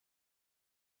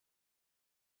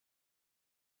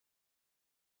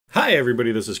Hi,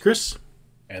 everybody. This is Chris,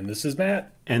 And this is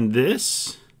Matt. and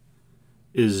this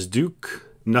is Duke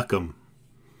Nukem.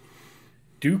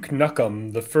 Duke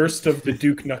Nukem, the first of the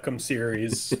Duke Nukem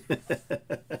series.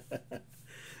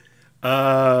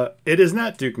 It is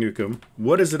not Duke Nukem.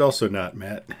 What is it also not,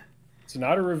 Matt? It's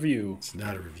not a review. It's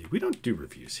not a review. We don't do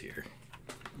reviews here.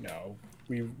 No.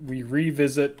 We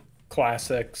revisit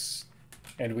classics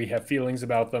and we have feelings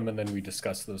about them and then we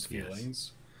discuss those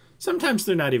feelings. Sometimes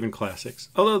they're not even classics.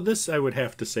 Although this, I would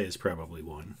have to say, is probably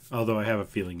one. Although I have a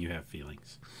feeling you have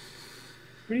feelings.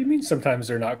 What do you mean sometimes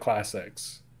they're not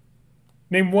classics?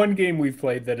 Name one game we've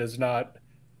played that is not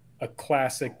a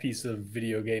classic piece of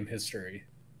video game history.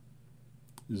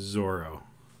 Zorro.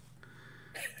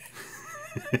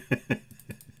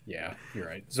 Yeah, you're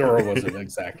right. Zorro wasn't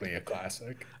exactly a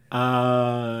classic.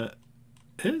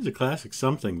 It is a classic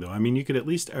something, though. I mean, you could at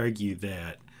least argue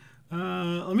that.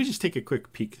 Let me just take a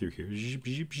quick peek through here. Zip,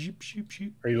 zip, zip, zip,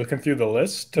 zip. Are you looking through the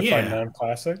list to find Yeah.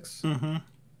 non-classics? Mm-hmm.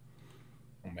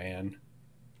 Oh man.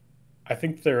 I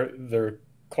think they're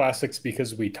classics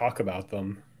because we talk about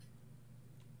them.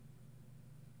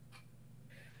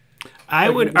 I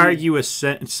Like would what do you, argue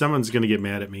someone's going to get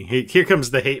mad at me. Hey, here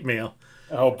comes the hate mail.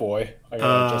 oh boy. I gotta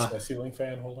Uh, adjust my ceiling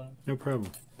fan. Hold on. no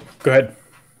problem. Go ahead.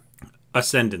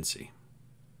 Ascendancy.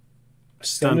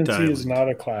 Stunt Ascendancy is Island. not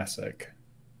a classic.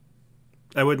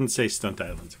 I wouldn't say Stunt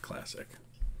Island's a classic.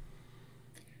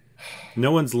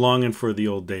 No one's longing for the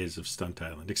old days of Stunt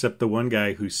Island, except the one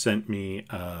guy who sent me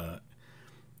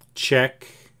check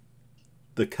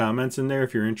the comments in there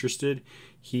if you're interested.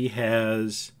 He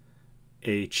has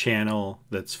a channel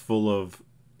that's full of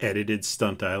edited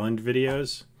Stunt Island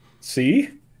videos. See?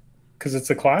 Because it's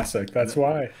a classic. That's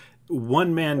why.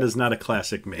 One man does not a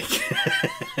classic make.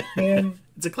 Man,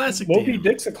 It's a classic to Moby him.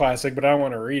 Dick's a classic, but I don't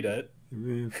want to read it.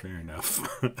 Fair enough.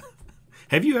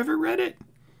 Have you ever read it?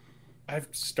 I've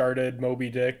started Moby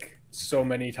Dick so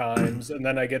many times, and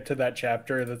then I get to that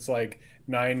chapter that's like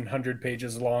 900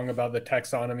 pages long about the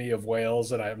taxonomy of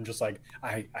whales, and I'm just like,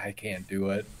 I can't do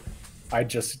it. I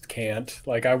just can't.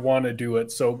 Like, I want to do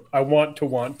it, so I want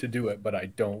to do it, but I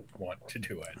don't want to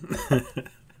do it.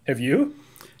 Have you?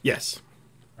 Yes.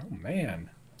 Oh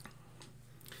man,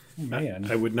 oh, I, man.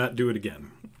 I would not do it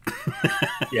again.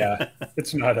 Yeah,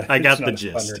 it's not a. I It's got the not a fun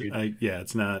gist. read. Yeah,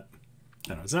 it's not. I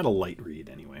don't know, it's not a light read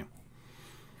anyway.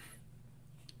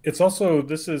 It's also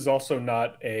this is also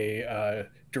not a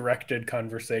directed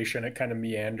conversation. It kind of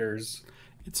meanders.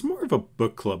 It's more of a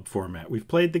book club format. We've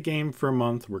played the game for a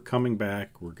month. We're coming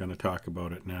back. We're going to talk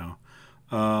about it now.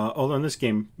 Although in this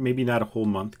game, maybe not a whole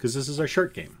month because this is our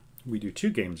short game. We do 2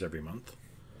 games every month.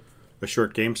 A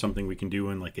short game, something we can do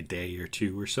in like a day or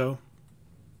 2 or so.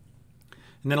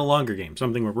 And then a longer game,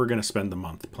 something where we're going to spend the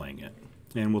month playing it.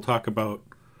 And we'll talk about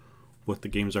what the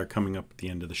games are coming up at the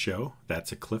end of the show.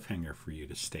 That's a cliffhanger for you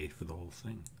to stay for the whole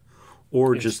thing.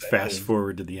 Or just fast Exactly.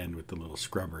 forward to the end with the little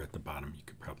scrubber at the bottom. You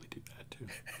could probably do that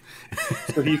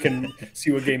too. So you can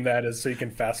see what game that is. So you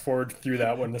can fast forward through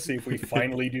that one to see if we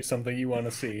finally do something you want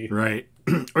to see. Right.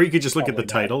 Or you could just look at the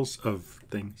Probably not. titles of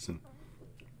things. And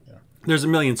Yeah. there's a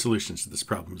million solutions to this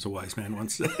problem, as a wise man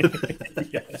once said.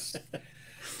 Yes.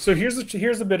 So here's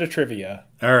a bit of trivia.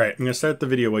 All right. I'm going to start the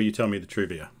video while you tell me the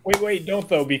trivia. Wait, don't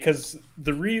though, because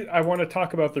I want to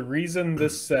talk about the reason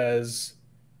this says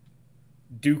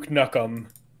Duke Nukem,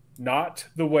 not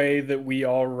the way that we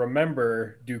all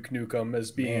remember Duke Nukem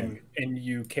as being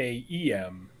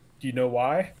Nukem. Do you know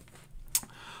why?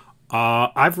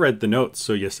 I've read the notes,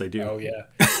 so yes, I do. Oh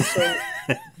yeah. So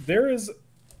there is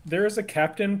there is a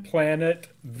Captain Planet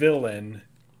villain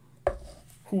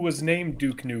who was named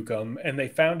Duke Nukem, and they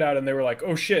found out and they were like,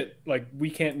 "Oh shit! Like we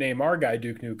can't name our guy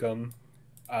Duke Nukem,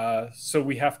 so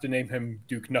we have to name him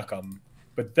Duke Nukem."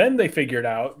 But then they figured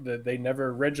out that they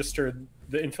never registered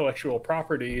the intellectual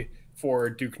property for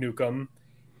Duke Nukem,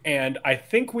 and I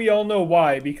think we all know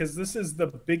why because this is the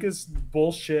biggest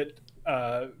bullshit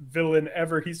villain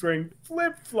ever. He's wearing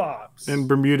flip flops, And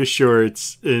Bermuda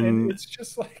shorts and and it's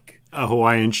just like. a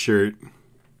Hawaiian shirt.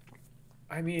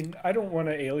 I mean, I don't want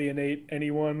to alienate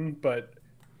anyone, but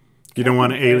You don't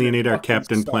want to Captain Planet alienate our fucking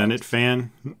Captain Planet sucks.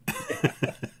 fan?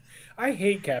 I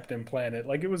hate Captain Planet.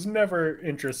 Like, it was never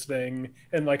interesting,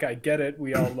 and like, I get it.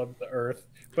 We all love the Earth,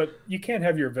 but you can't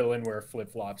have your villain wear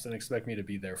flip flops and expect me to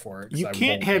be there for it because You I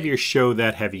can't won't have be. your show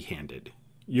that heavy handed.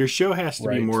 Your show has to be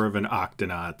Right, more of an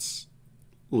Octonauts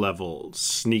level,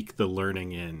 sneak the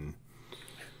learning in.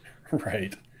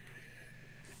 right,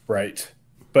 right.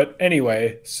 But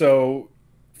anyway, so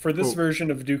for this Oh, version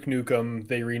of Duke Nukem,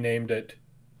 they renamed it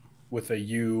with a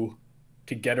U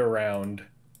to get around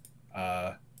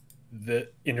uh, the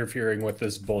interfering with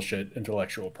this bullshit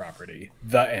intellectual property.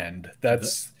 The end. That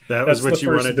was That's the what you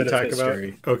first wanted to bit of talk about?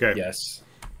 history. Okay. Yes.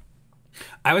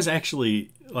 I was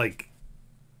actually like,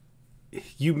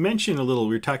 you mentioned a little,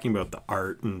 we were talking about the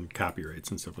art and copyrights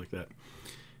and stuff like that.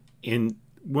 And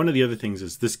one of the other things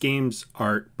is this game's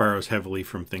art borrows heavily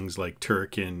from things like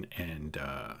Turrican and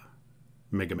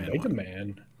Mega Man Mega 1.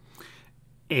 Man.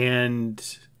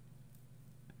 And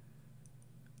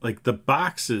like the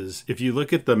boxes, if you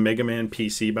look at the Mega Man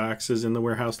PC boxes in the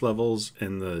warehouse levels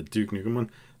and the Duke Nukem one,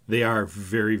 they are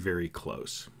very, very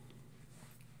close.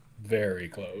 Very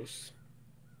close.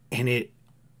 And it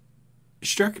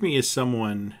struck me as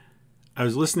someone, I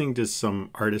was listening to some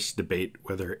artists debate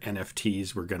whether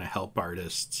NFTs were going to help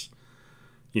artists,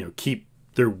 keep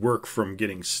their work from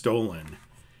getting stolen.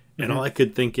 And all I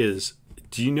could think is,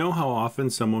 do you know how often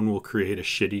someone will create a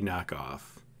shitty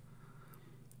knockoff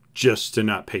just to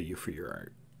not pay you for your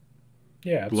art?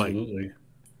 Yeah, absolutely.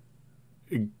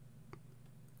 Like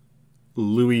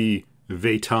Louis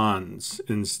Vuittons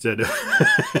instead of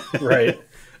Right.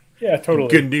 Yeah, totally.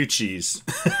 Ganucci's.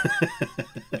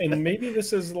 And maybe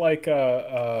this is like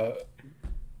a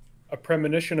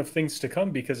premonition of things to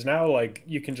come, because now like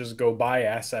you can just go buy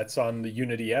assets on the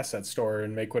Unity asset store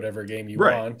and make whatever game you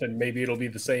Right. want, and maybe it'll be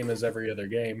the same as every other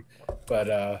game.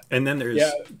 But And then there's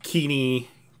yeah, Kenney,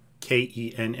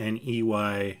 Kenney.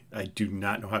 I do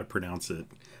not know how to pronounce it.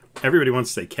 Everybody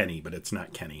wants to say Kenny, but it's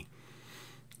not Kenny.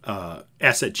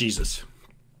 Asset Jesus.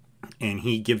 And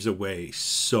he gives away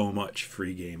so much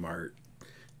free game art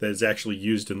that is actually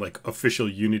used in like official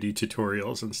Unity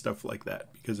tutorials and stuff like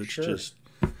that, because it's just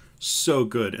so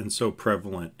good and so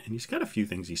prevalent. And he's got a few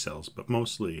things he sells, but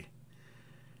mostly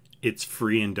it's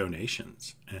free in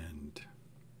donations. And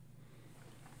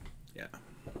yeah,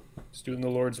 he's doing the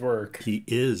Lord's work. he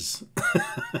is.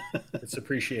 It's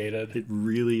appreciated. It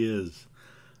really is.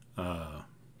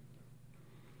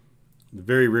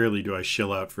 Very rarely do I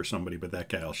shill out for somebody, but that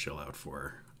guy I'll shill out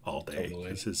for all day. Totally.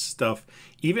 Because his stuff,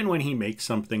 even when he makes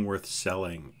something worth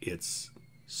selling, it's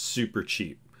super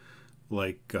cheap.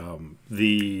 Like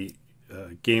the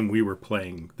game we were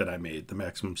playing that I made, the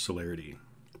Maximum Celerity.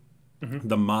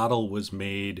 The model was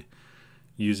made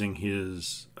using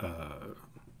his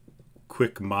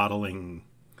quick modeling,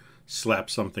 slap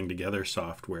something together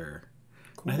software.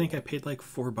 Cool. I think I paid like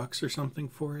 $4 or something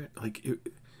for it.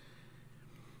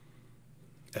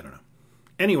 I don't know.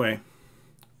 Anyway,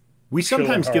 we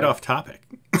sometimes get off topic.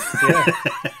 Yeah.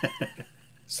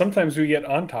 Sometimes we get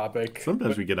on topic.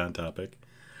 Sometimes we get on topic.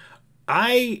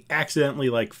 I accidentally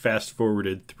fast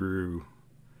forwarded through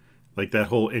that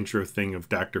whole intro thing of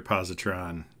Dr.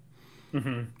 Positron.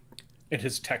 And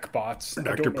his tech bots. Dr.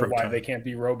 I don't know Proton. why they can't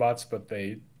be robots, but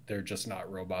they're just not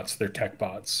robots. They're tech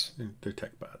bots. They're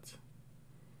tech bots.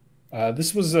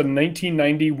 This was a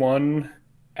 1991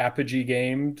 Apogee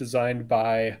game designed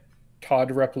by Todd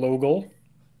Replogle.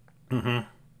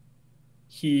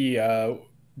 He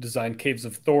designed Caves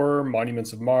of Thor,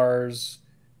 Monuments of Mars,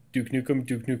 Duke Nukem,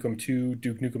 Duke Nukem 2,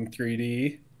 Duke Nukem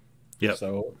 3D. Yep.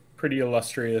 So pretty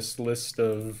illustrious list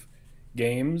of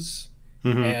games.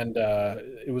 And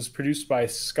it was produced by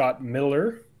Scott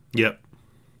Miller. Yep.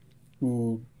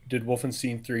 Who did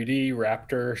Wolfenstein 3D,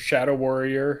 Raptor, Shadow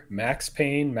Warrior, Max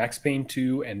Payne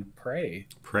 2, and Prey.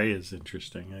 Prey is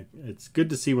interesting. It's good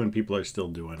to see when people are still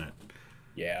doing it.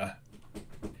 Yeah.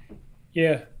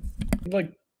 Yeah.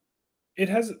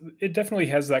 It definitely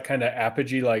has that kind of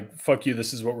apogee, fuck you,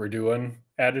 this is what we're doing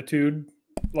attitude.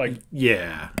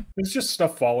 Yeah. There's just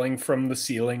stuff falling from the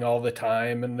ceiling all the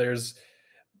time, and there's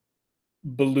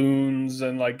balloons,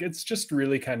 and it's just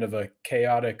really kind of a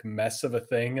chaotic mess of a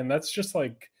thing. And that's just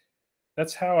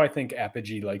that's how I think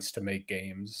Apogee likes to make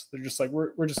games. They're just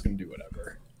we're just gonna do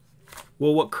whatever.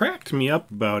 Well, what cracked me up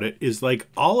about it is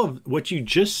all of what you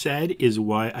just said is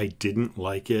why I didn't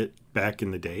like it back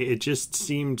in the day. It just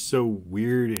seemed so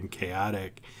weird and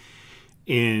chaotic,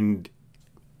 and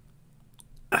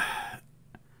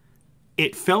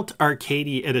it felt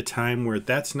arcadey at a time where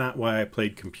that's not why I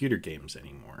played computer games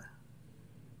anymore.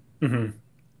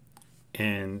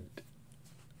 And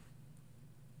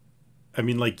I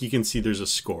mean, you can see there's a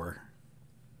score.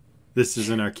 This is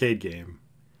an arcade game,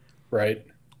 right?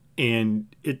 And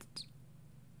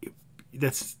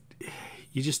that's,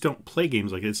 you just don't play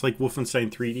games like it. It's like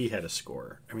Wolfenstein 3D had a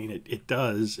score. I mean, it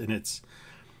does, and it's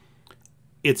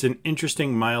an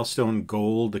interesting milestone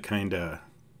goal to kind of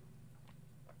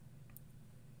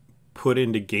put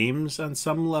into games on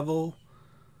some level.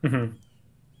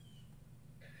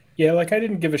 Yeah, I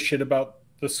didn't give a shit about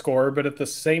the score, but at the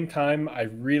same time, I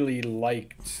really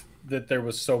liked that there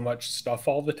was so much stuff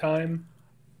all the time.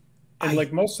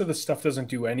 And most of the stuff doesn't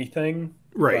do anything.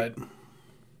 Right. but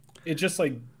it just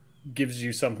like gives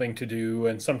you something to do,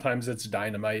 and sometimes it's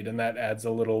dynamite, and that adds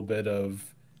a little bit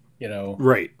of,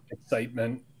 Right.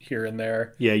 excitement here and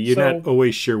there. Yeah, you're not So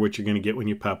always sure what you're going to get when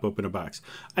you pop open a box.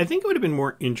 I think it would have been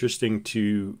more interesting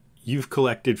to you've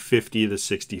collected 50 of the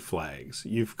 60 flags.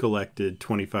 You've collected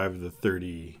 25 of the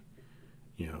 30,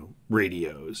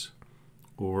 radios,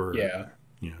 or yeah,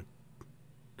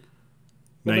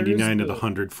 99 of the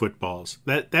 100 footballs.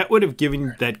 That would have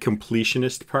given that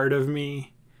completionist part of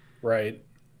me. right,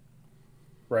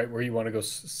 right, where you want to go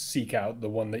seek out the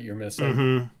one that you're missing.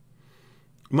 Mm-hmm.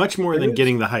 Much more There than is,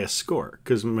 getting the highest score,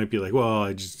 because it might be like, well,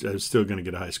 I'm still going to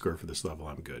get a high score for this level.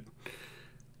 I'm good.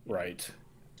 right.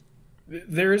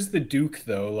 There is the Duke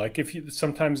though. Like if you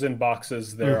sometimes in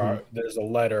boxes Mm-hmm. there's a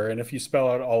letter, and if you spell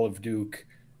out all of Duke,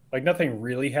 like nothing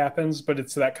really happens, but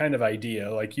it's that kind of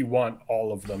idea. Like you want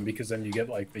all of them because then you get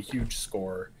like the huge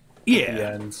score at the Yeah.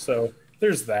 end. So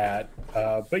there's that.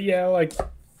 But yeah, like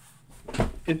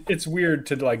it's weird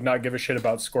to like not give a shit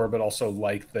about score, but also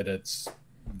like that it's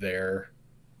there.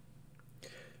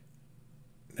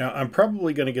 Now, I'm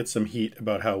probably going to get some heat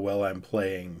about how well I'm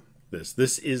playing this.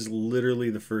 This is literally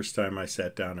the first time I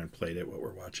sat down and played it, what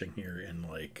we're watching here, in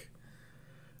like,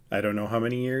 I don't know how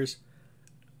many years.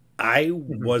 I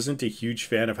Mhm. wasn't a huge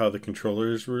fan of how the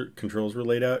controls were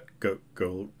laid out.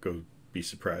 Go! Be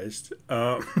surprised.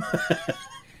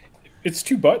 It's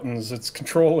two buttons. It's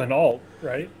Control and Alt,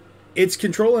 right? It's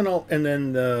control and alt, and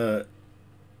then the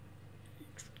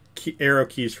arrow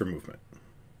keys for movement.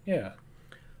 Yeah,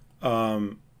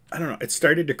 I don't know. It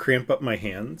started to cramp up my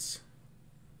hands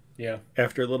yeah.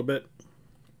 after a little bit.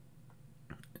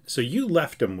 So you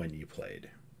left them when you played.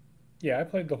 Yeah, I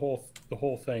played the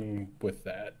whole thing with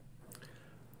that.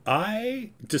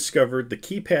 I discovered the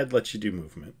keypad lets you do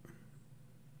movement.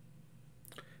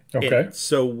 And Okay.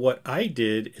 so what I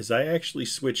did is I actually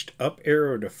switched up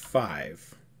arrow to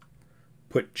 5,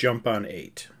 put jump on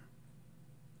 8.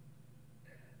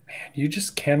 You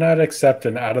just cannot accept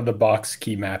an out of the box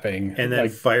key mapping. And then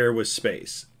Like, fire was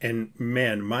space. And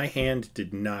man, my hand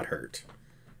did not hurt.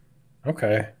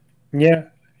 okay. Yeah.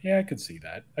 Yeah, I could see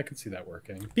that. I could see that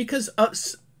working. Because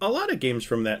a lot of games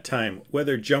from that time,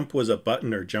 whether jump was a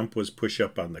button or jump was push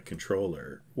up on the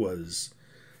controller, was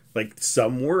like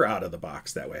some were out of the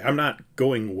box that way. I'm not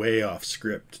going way off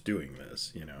script doing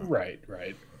this. Right,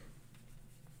 right.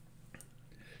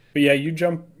 But yeah,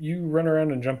 you run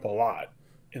around and jump a lot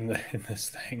in this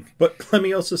thing. But let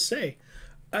me also say,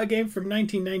 a game from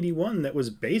 1991 that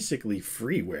was basically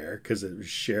freeware because it was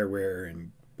shareware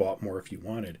and bought more if you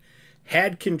wanted,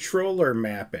 had controller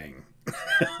mapping.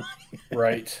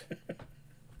 Right.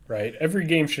 Right. Every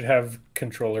game should have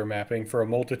controller mapping for a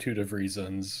multitude of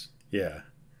reasons, Yeah,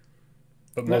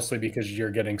 but mostly because you're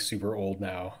getting super old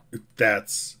now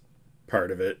that's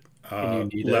part of it. and you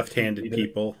need it. You Left-handed need it.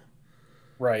 people.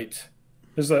 Right.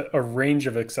 There's a range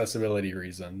of accessibility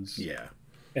reasons, Yeah,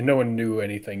 and no one knew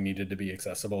anything needed to be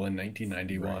accessible in right.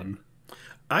 1991.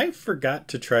 I forgot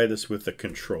to try this with a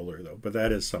controller though, but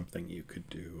that is something you could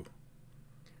do.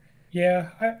 Yeah,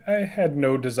 I had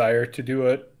no desire to do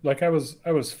it. Like I was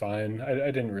fine. I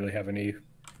didn't really have any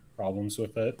problems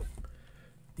with it.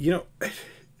 You know,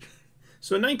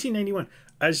 so in 1991,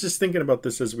 I was just thinking about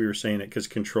this as we were saying it because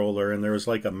controller, and there was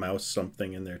like a mouse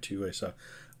something in there too. I saw.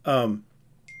 Um,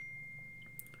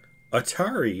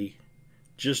 Atari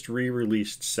just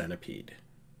re-released Centipede,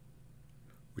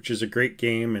 which is a great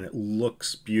game and it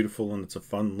looks beautiful and it's a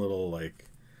fun little like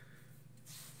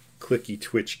clicky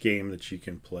twitch game that you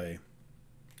can play.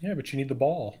 Yeah, but you need the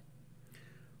ball.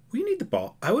 We need the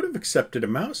ball. I would have accepted a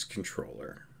mouse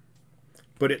controller,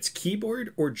 but it's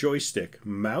keyboard or joystick.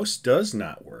 Mouse does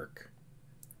not work.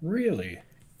 Really?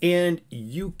 And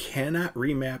you cannot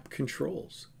remap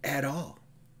controls at all.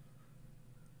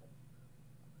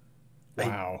 I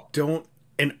Wow. don't,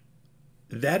 and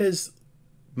that is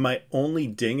my only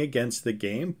ding against the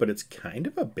game, but it's kind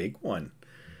of a big one.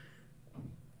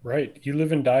 Right. You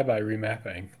live and die by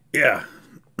remapping. Yeah,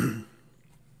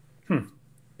 Hmm.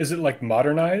 Is it like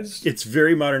modernized? it's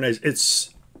very modernized.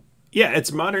 It's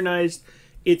modernized.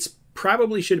 It's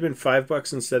probably should have been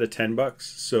 $5 instead of $10.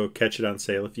 So catch it on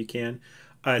sale if you can.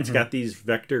 It's Hmm. got these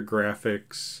vector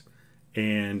graphics,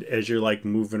 and as you're like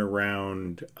moving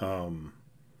around,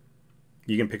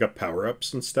 you can pick up power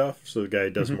ups and stuff. So the guy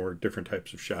does Hmm. more different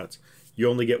types of shots. You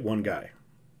only get one guy.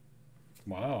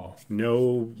 Wow.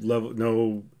 No level,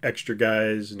 no extra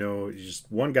guys. No,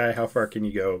 just one guy. How far can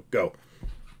you go? Go,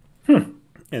 Hmm.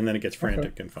 and then it gets Okay.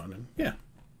 frantic and fun. And yeah,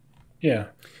 Yeah.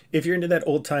 if you're into that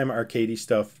old time arcadey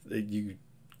stuff, you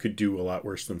could do a lot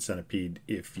worse than Centipede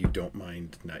if you don't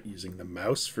mind not using the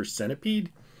mouse for Centipede.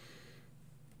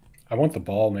 I want the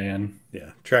ball, man.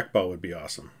 Yeah, trackball would be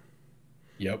awesome.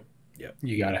 Yep. Yep,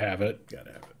 You gotta have it.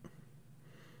 gotta have it.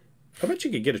 How about you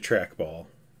could get a trackball?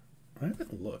 I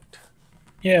haven't looked.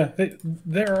 Yeah,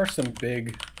 there are some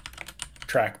big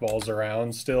trackballs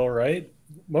around still, right?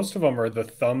 Most of them are the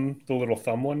little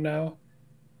thumb one now.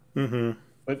 Mm-hmm.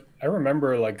 But I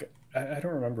remember, like, I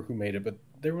don't remember who made it, but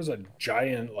there was a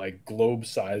giant, like,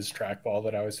 globe-sized trackball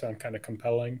that I always found kind of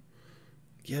compelling.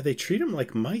 Yeah, they treat them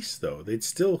like mice, though. They'd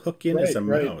still hook in as Right, a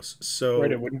right, mouse. right. It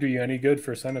So wouldn't do you any good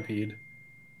for Centipede.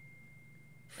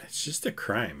 it's just a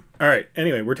crime. All right.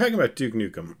 Anyway, we're talking about Duke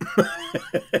Nukem.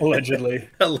 Allegedly.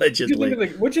 Allegedly.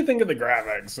 What'd you think of the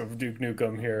graphics of Duke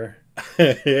Nukem here?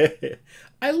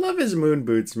 I love his moon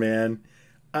boots, man.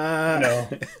 I Uh, know.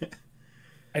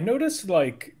 I noticed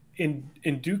like in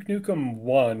Duke Nukem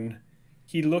 1,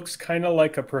 he looks kind of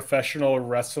like a professional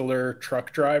wrestler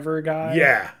truck driver guy.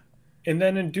 yeah. And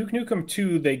then in Duke Nukem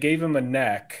 2, they gave him a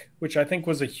neck, which I think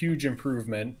was a huge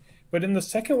improvement. But in the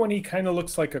second one, he kind of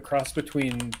looks like a cross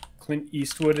between Clint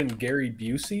Eastwood and Gary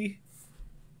Busey.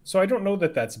 So I don't know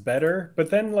that that's better. But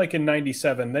then like in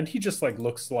 97, then he just like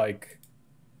looks like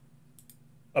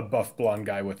a buff blonde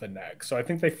guy with a neck. So I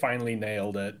think they finally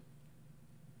nailed it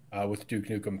with Duke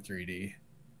Nukem 3D.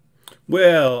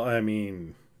 Well, I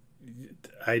mean,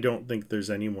 I don't think there's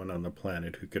anyone on the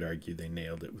planet who could argue they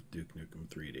nailed it with Duke Nukem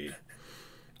 3D.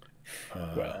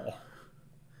 Well,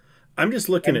 I'm just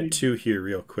I looking at mean, two here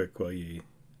real quick while you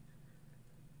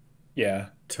yeah,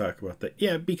 talk about that.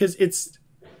 Yeah, because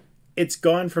it's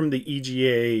gone from the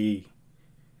EGA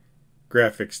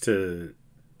graphics to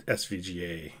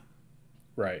SVGA.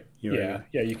 right. You know what I Yeah, mean?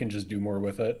 yeah, you can just do more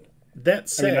with it. That I mean,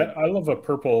 said, I love a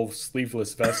purple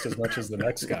sleeveless vest as much as the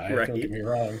next guy. Don't get right? me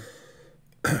wrong.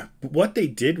 What they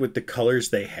did with the colors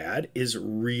they had is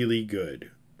really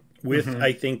good. With, Hmm.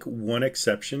 I think, one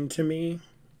exception to me,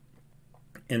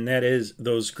 and that is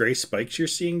those gray spikes you're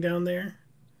seeing down there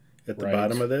at the Right.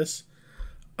 bottom of this.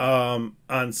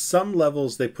 On some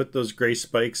levels, they put those gray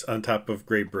spikes on top of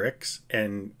gray bricks,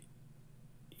 and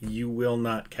you will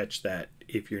not catch that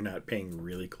if you're not paying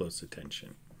really close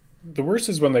attention. The worst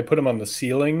is when they put them on the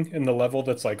ceiling in the level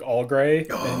that's like all gray and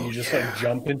Oh you just like yeah.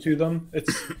 jump into them.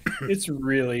 It's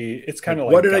kind Like,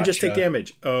 of what like did I just take gotcha.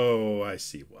 damage? Oh, I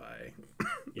see why.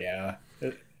 Yeah.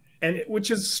 And Which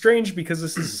is strange because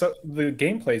the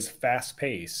gameplay is fast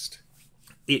paced.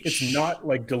 it It's sh- not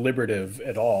like deliberative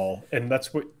at all, and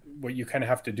that's what you kind of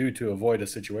have to do to avoid a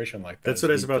situation like that that's is what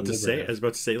I was be about to say. I deliberative. was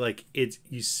about to say, like, it's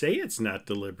you say it's not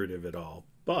deliberative at all,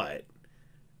 but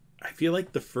I feel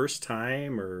like the first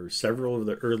time or several of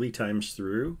the early times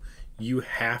through, you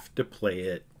have to play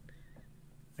it.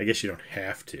 I guess you don't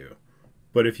have to,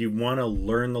 but if you want to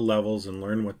learn the levels and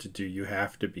learn what to do, you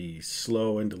have to be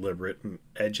slow and deliberate and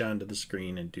edge onto the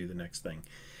screen and do the next thing.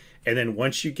 And then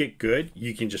once you get good,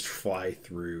 you can just fly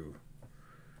through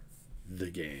the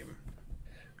game.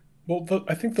 Well,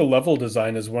 I think the level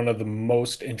design is one of the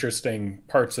most interesting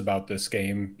parts about this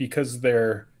game because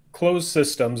they're closed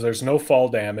systems, there's no fall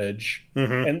damage,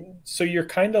 Mm-hmm. and so you're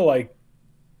kind of like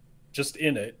just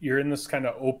in it. You're in this kind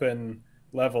of open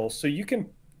level, so you can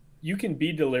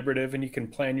be deliberative and you can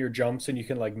plan your jumps and you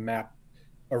can like map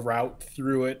a route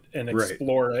through it and Right.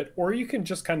 explore it, or you can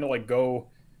just kind of like go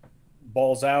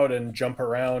balls out and jump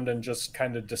around and just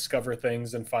kind of discover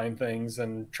things and find things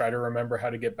and try to remember how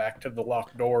to get back to the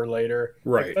locked door later.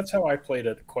 Like Right. that's how I played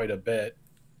it quite a bit,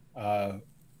 uh,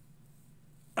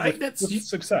 I with that's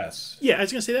success. yeah. I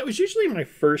was gonna say that was usually my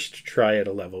first try at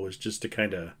a level was just to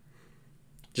kind of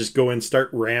just go and start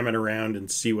ramming around and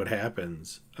see what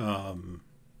happens.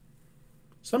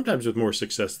 Sometimes with more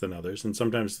success than others, and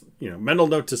sometimes mental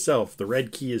note to self: the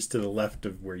red key is to the left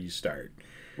of where you start.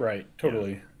 Right, Yeah.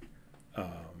 totally.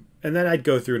 And then I'd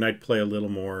go through and I'd play a little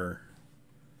more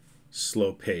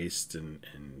slow paced and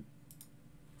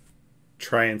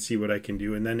try and see what I can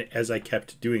do. And then as I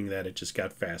kept doing that, it just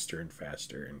got faster and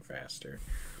faster and faster.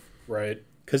 Right.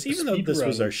 Because The even though speed this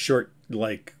was our run. short,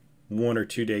 like 1 or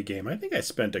 2 day game, I think I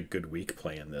spent a good week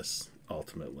playing this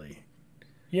ultimately.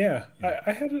 Yeah, Yeah.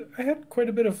 I had quite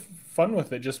a bit of fun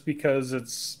with it just because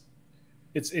it's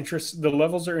interest. The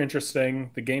levels are interesting.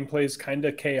 The gameplay is kind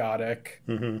of chaotic.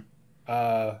 Mm-hmm.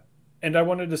 Uh, and I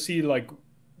wanted to see like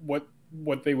what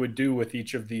they would do with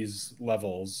each of these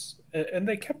levels, and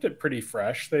they kept it pretty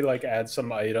fresh. They like add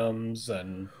some items,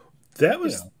 and That you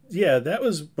was know, yeah, that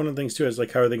was one of the things too. I was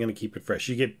like, how are they going to keep it fresh?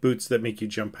 You get boots that make you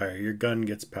jump higher. Your gun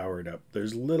gets powered up.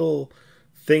 There's little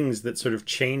things that sort of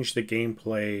change the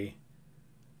gameplay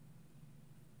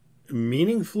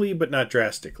meaningfully, but not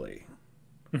drastically.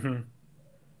 mhm,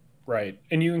 right.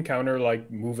 And you encounter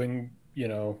like moving,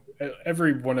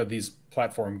 every one of these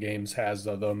platform games has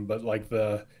them, but like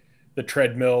the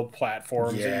treadmill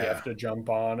platforms that you have Yeah. to jump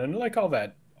on, and like all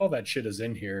that shit is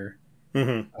in here.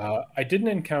 Hmm. I didn't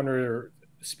encounter,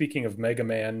 speaking of Mega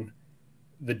Man,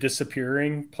 the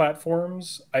disappearing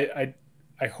platforms.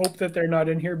 I hope that they're not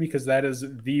in here because that is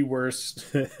the worst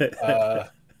uh,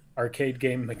 arcade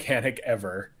game mechanic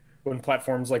ever. When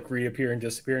platforms like reappear and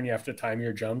disappear, and you have to time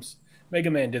your jumps.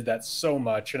 Mega Man did that so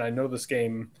much, and I know this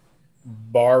game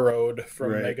borrowed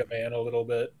from Right. Mega Man a little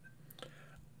bit.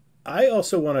 I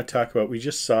also want to talk about, we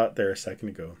just saw it there a second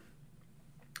ago.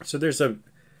 So there's a,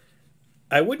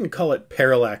 I wouldn't call it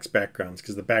parallax backgrounds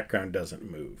because the background doesn't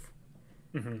move,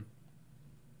 Hmm.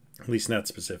 at least not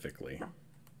specifically.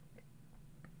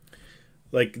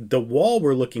 Like the wall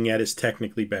we're looking at is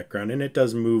technically background and it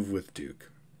does move with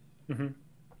Duke. Hmm.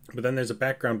 But then there's a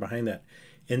background behind that.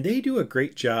 And they do a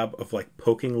great job of like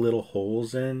poking little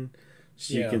holes in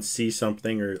so you Yeah. can see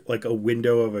something, or like a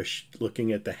window of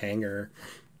looking at the hangar.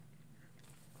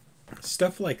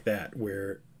 Stuff like that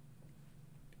where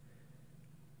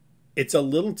it's a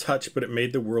little touch, but it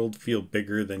made the world feel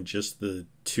bigger than just the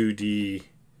 2D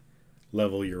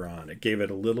level you're on. It gave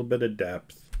it a little bit of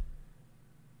depth,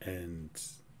 and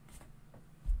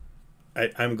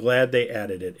I'm glad they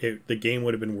added it. The game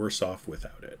would have been worse off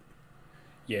without it.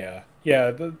 Yeah.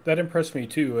 Yeah, that impressed me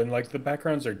too. And like the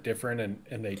backgrounds are different,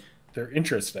 and they're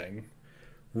interesting.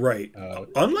 Right. Uh,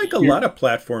 Unlike a you're lot of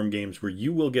platform games where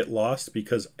you will get lost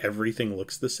because everything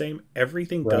looks the same,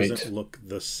 everything doesn't right. look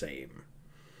the same.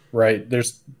 Right.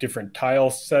 There's different tile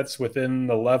sets within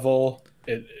the level.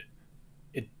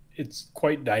 It's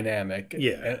quite dynamic,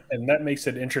 Yeah. and that makes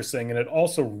it interesting. And it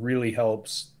also really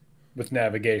helps with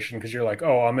navigation because you're like,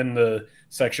 oh, I'm in the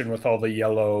section with all the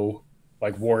yellow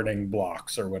like warning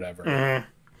blocks or whatever. Mhm.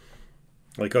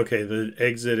 Like, okay, the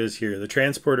exit is here. The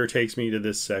transporter takes me to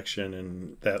this section,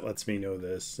 and that lets me know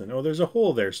this. And oh, there's a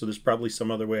hole there, so there's probably some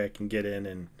other way I can get in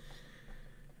and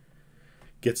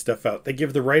get stuff out. They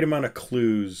give the right amount of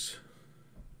clues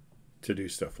to do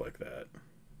stuff like that.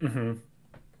 Hmm.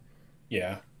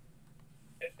 Yeah,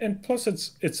 and plus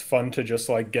it's fun to just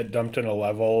like get dumped in a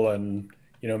level, and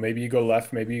maybe you go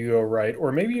left, maybe you go right,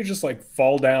 or maybe you just like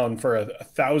fall down for a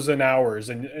thousand hours,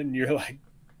 and you're like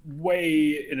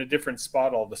way in a different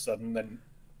spot all of a sudden. Then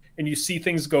and you see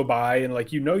things go by, and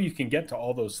like you can get to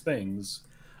all those things.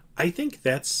 I think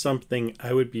that's something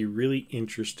I would be really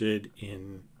interested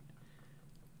in.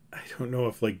 I don't know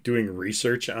if like doing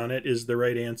research on it is the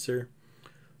right answer,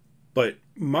 but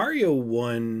Mario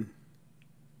 1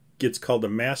 gets called a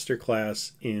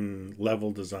masterclass in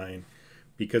level design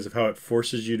because of how it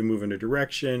forces you to move in a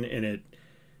direction, and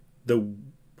the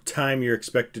time you're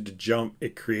expected to jump,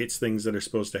 it creates things that are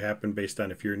supposed to happen based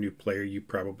on, if you're a new player, you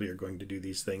probably are going to do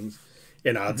these things,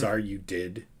 and odds Hmm. are you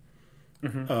did.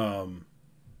 Hmm. Um,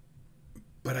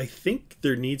 but I think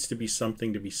there needs to be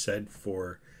something to be said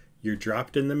for, you're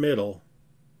dropped in the middle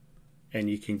and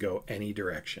you can go any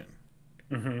direction,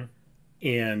 Hmm.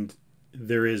 and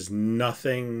there is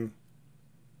nothing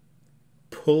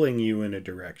pulling you in a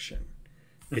direction.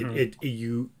 Hmm.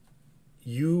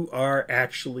 You are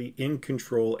actually in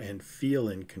control and feel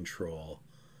in control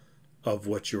of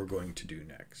what you're going to do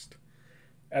next.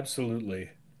 Absolutely.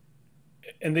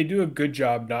 And they do a good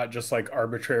job not just like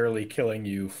arbitrarily killing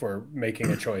you for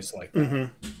making a choice like that.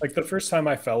 Mm-hmm. Like the first time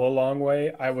I fell a long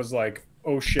way, I was like,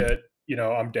 "Oh shit,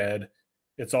 I'm dead.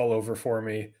 It's all over for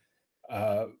me."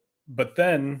 Uh, but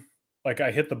then, like,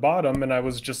 I hit the bottom and I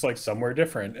was just like somewhere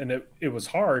different, and it was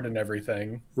hard and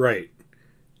everything. Right.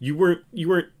 You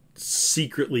weren't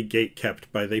secretly gate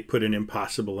kept by, they put an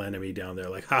impossible enemy down there,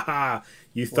 like, haha,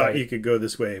 you thought Right. you could go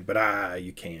this way, but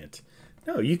you can't.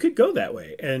 No, you could go that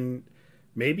way, and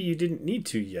maybe you didn't need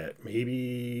to yet.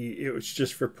 Maybe it was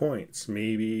just for points.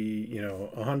 Maybe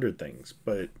 100 things,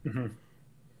 but Mhm.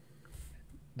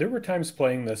 There were times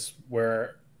playing this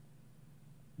where,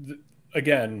 th-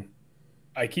 again,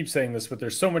 I keep saying this, but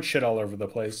there's so much shit all over the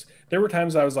place. There were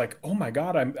times I was like, "Oh my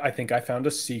God, I think I found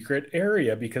a secret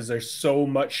area because there's so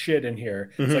much shit in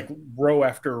here." It's mhm, like row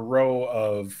after row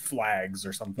of flags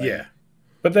or something. yeah.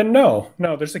 But then no,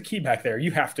 there's a key back there.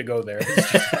 You have to go there.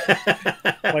 It's just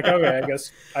like, okay, I guess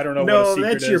I don't know what a No,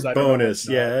 secret that's your is. I don't know what's bonus.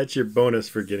 Yeah, not. that's your bonus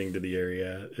for getting to the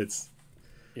area. It's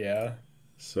Yeah.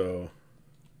 so.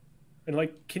 And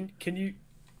like can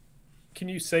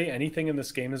you say anything in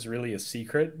this game is really a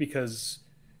secret? Because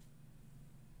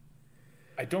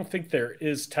I don't think there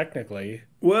is technically.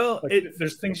 Well, Like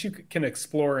there's things you can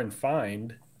explore and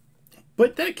find,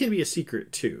 but that can be a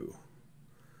secret too.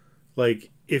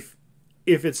 Like, if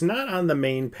it's not on the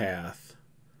main path,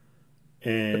 but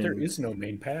there and is no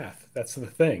main path. That's the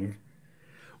thing.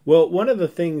 Well, one of the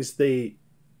things they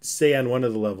say on one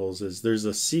of the levels is there's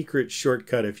a secret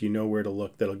shortcut if you know where to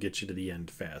look that'll get you to the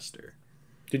end faster.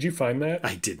 Did you find that?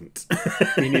 I didn't.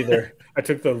 Me neither. I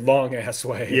took the long ass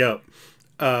way. Yep.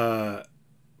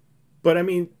 But I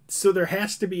mean, so there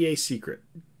has to be a secret.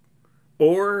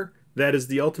 Or that is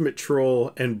the ultimate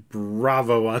troll and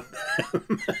bravo on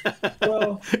them.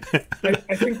 Well,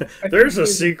 I think there's a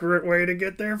secret way to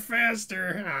get there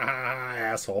faster. Ah,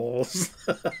 assholes.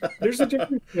 There's a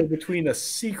difference between a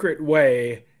secret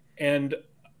way and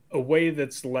a way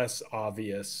that's less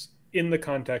obvious in the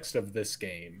context of this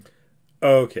game.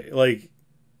 Okay, like,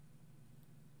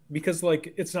 because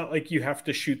like it's not like you have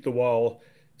to shoot the wall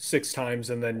 6 times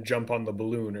and then jump on the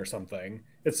balloon or something.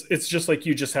 It's just like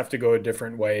you just have to go a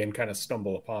different way and kind of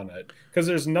stumble upon it, because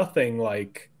there's nothing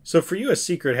like. So for you, a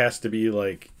secret has to be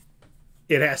like,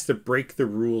 it has to break the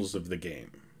rules of the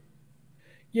game.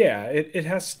 Yeah, it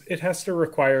has to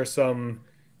require some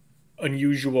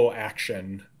unusual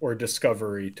action or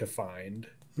discovery to find.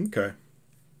 Okay.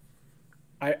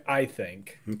 I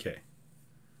think. Okay.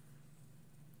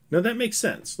 No, that makes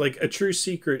sense. Like, a true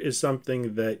secret is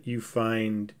something that you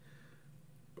find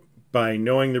by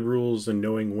knowing the rules and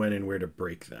knowing when and where to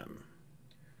break them.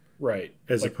 Right.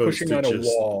 As like opposed pushing to on just,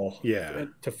 a wall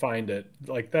to find it.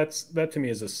 Like that to me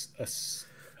is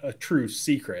a true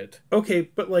secret. Okay,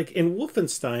 but like in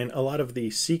Wolfenstein, a lot of the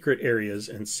secret areas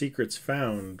and secrets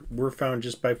were found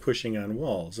just by pushing on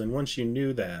walls. And once you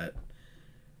knew that,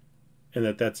 and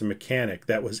that's a mechanic,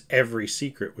 that was every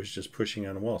secret was just pushing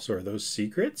on a wall. So are those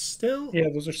secrets still? Yeah,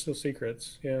 those are still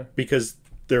secrets. Yeah. Because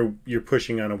you're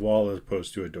pushing on a wall as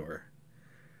opposed to a door.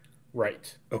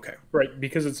 Right. Okay. Right,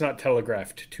 because it's not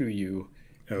telegraphed to you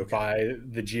by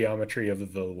the geometry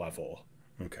of the level.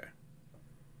 Okay.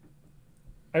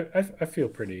 I feel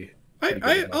pretty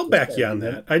I'll back you on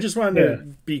that. I just wanted to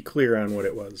be clear on what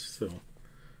it was. So.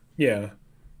 Yeah.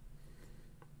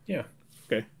 Yeah.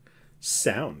 Okay.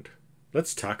 Sound.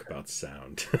 Let's talk about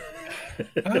sound.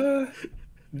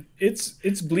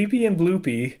 It's bleepy and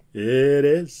bloopy. It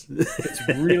is. It's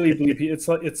really bleepy.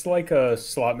 It's like a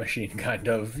slot machine kind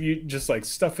of. You just like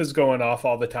stuff is going off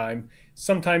all the time.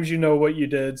 Sometimes you know what you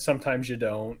did, sometimes you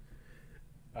don't.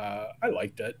 I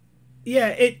liked it. Yeah,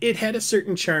 it had a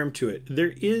certain charm to it.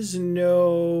 There is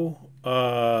no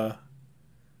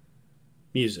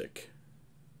music.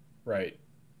 Right.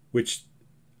 Which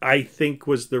I think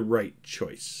was the right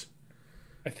choice.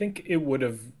 I think it would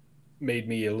have made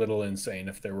me a little insane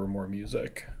if there were more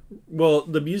music. Well,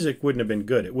 the music wouldn't have been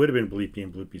good. It would have been bleepy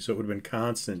and bloopy, so it would have been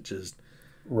constant just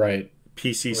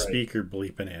PC speaker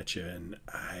bleeping at you, and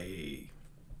I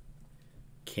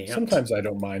can't. Sometimes I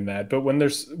don't mind that, but when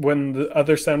the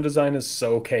other sound design is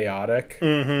so chaotic,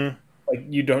 like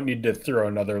you don't need to throw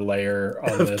another layer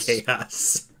on this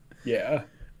chaos. Yeah.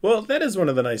 Well, that is one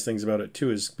of the nice things about it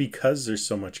too, is because there's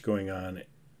so much going on.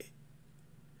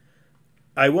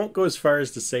 I won't go as far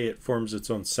as to say it forms its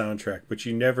own soundtrack, but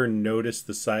you never notice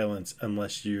the silence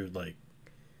unless you're like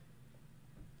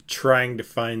trying to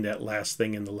find that last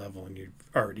thing in the level and you've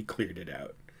already cleared it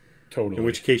out. Totally. In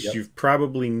which case you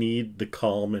probably need the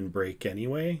calm and break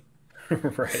anyway.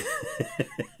 Right.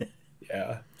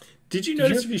 Yeah. Did you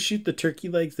notice if you shoot the turkey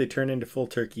legs, they turn into full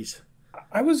turkeys?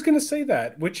 I was going to say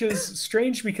that, which is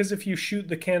strange because if you shoot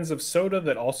the cans of soda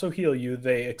that also heal you,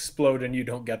 they explode and you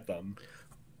don't get them.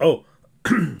 Oh,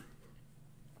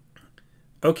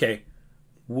 okay.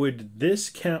 Would this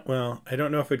count? Well, I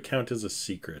don't know if it'd count as a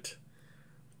secret,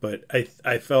 but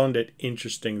I found it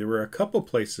interesting. There were a couple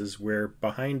places where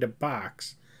behind a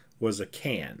box was a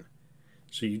can.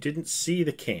 So you didn't see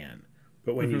the can,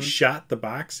 but when you shot the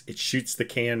box, it shoots the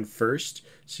can first.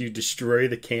 So you destroy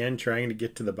the can trying to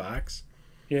get to the box.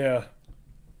 Yeah.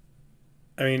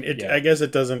 I mean, I guess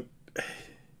it doesn't.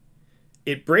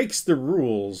 It breaks the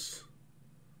rules,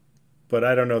 but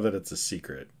I don't know that it's a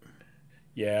secret.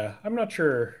 Yeah, I'm not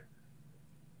sure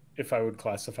if I would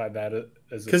classify that as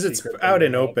a secret. Because it's out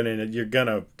and open and you're going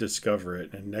to discover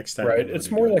it. And next time. Right. It's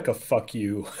more like a fuck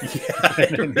you. Yeah,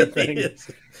 it really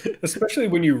is. Especially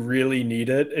when you really need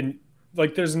it. And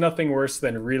like, there's nothing worse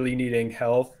than really needing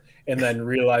health and then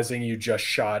realizing you just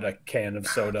shot a can of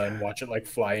soda and watch it like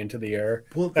fly into the air.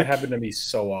 Well, that happened to me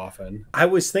so often. I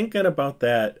was thinking about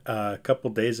that a couple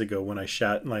days ago when I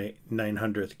shot my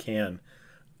 900th can.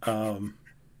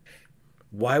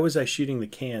 Why was I shooting the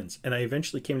cans? And I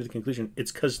eventually came to the conclusion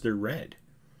it's because they're red.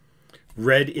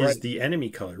 Red is the enemy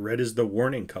color. Red is the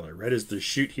warning color. Red is the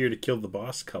shoot here to kill the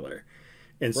boss color.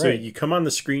 And so you come on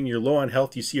the screen, you're low on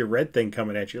health, you see a red thing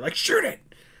coming at you, you're like, shoot it!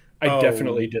 I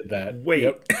definitely did that. Wait.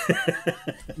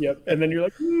 Yep. And then you're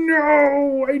like,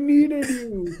 no, I needed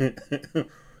you.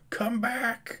 Come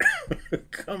back.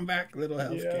 Come back, little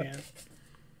health Yeah. can.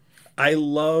 I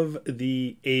love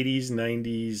the 80s,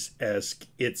 90s-esque,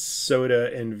 it's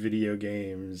soda and video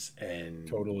games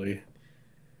Totally.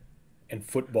 And and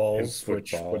footballs,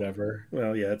 which, football. whatever.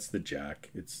 Well, yeah, it's the jock.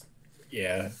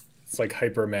 Yeah. It's like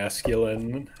hyper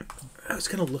masculine. I was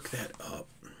going to look that up.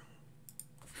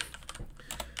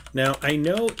 Now, I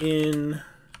know in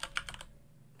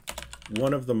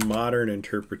one of the modern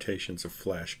interpretations of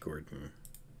Flash Gordon,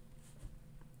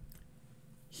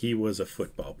 he was a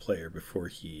football player before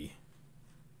he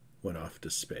went off to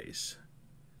space.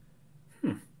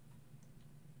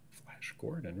 Flash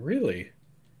Gordon, really?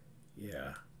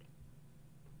 Yeah.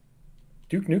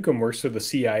 Duke Nukem works for the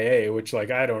CIA, which,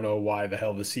 like, I don't know why the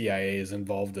hell the CIA is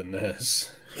involved in this.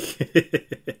 It's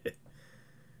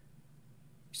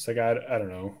like, I don't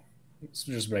know. Let's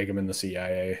just make him in the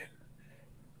CIA.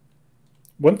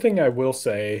 One thing I will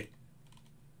say,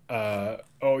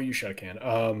 oh, you shut a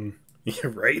can. Yeah,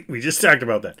 right? We just talked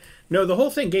about that. No, the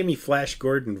whole thing gave me Flash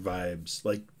Gordon vibes.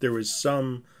 Like, there was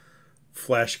some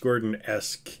Flash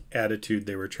Gordon-esque attitude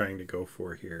they were trying to go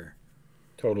for here.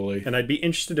 Totally. And I'd be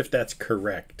interested if that's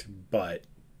correct, but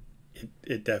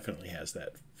it definitely has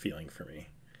that feeling for me.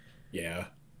 Yeah.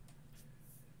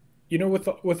 You know,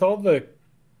 with all the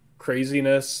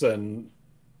craziness and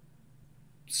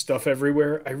stuff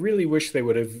everywhere, I really wish they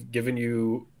would have given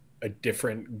you a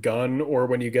different gun, or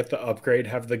when you get the upgrade,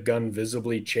 have the gun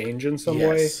visibly change in some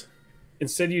way. Yes.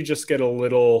 Instead, you just get a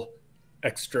little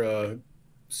extra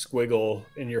squiggle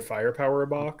in your firepower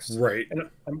box. Right.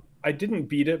 And I didn't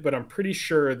beat it, but I'm pretty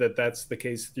sure that that's the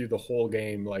case through the whole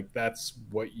game. Like, that's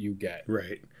what you get.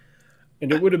 Right.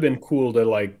 And it would have been cool to,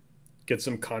 like, get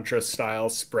some Contra style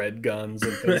spread guns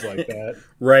and things like that.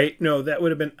 Right. No, that would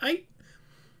have been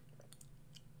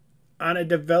on a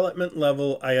development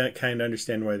level, I kind of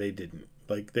understand why they didn't.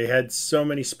 Like, they had so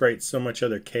many sprites, so much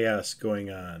other chaos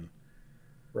going on.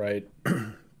 Right.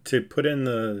 To put in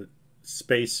the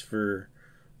space for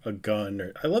a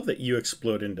gun, I love that you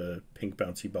explode into pink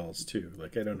bouncy balls too.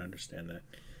 Like, I don't understand that.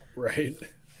 Right.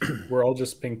 We're all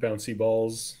just pink bouncy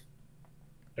balls.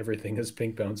 Everything is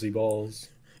pink bouncy balls.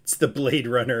 It's the Blade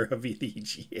Runner of the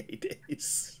EGA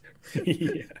days.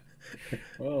 Yeah.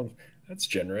 Well, that's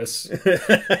generous.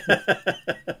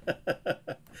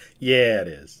 Yeah, it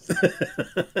is.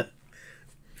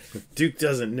 Duke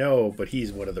doesn't know, but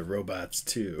he's one of the robots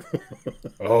too.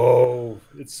 Oh,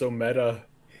 it's so meta.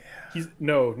 He's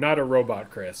not a robot,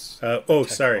 Chris.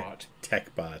 Sorry. Bot.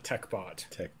 Techbot.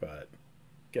 Techbot.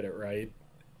 Get it right.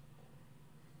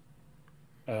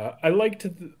 I liked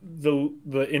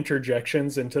the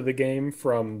interjections into the game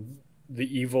from the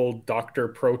evil Dr.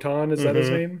 Proton. Is that his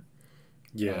name?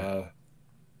 Yeah.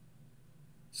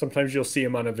 Sometimes you'll see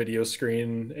him on a video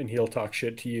screen and he'll talk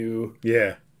shit to you.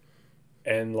 Yeah.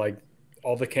 And, like,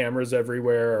 all the cameras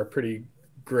everywhere are pretty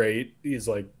great. He's,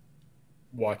 like,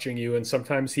 watching you, and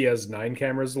sometimes he has 9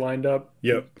 cameras lined up.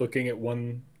 Yep. Looking at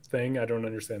one thing. I don't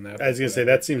understand that. I was gonna say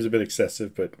that seems a bit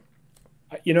excessive, but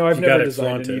I've never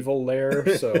designed an evil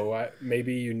layer, so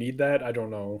maybe you need that. I don't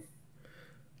know.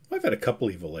 I've had a couple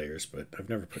evil layers, but I've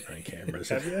never put 9 cameras.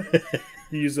 Have you?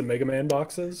 You use the Mega Man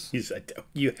boxes?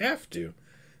 You have to.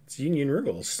 It's union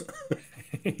rules.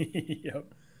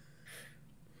 Yep.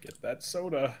 Get that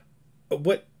soda.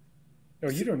 What? Oh,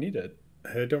 you don't need it.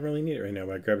 I don't really need it right now,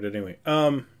 but I grabbed it anyway.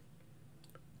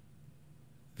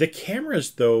 The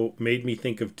cameras, though, made me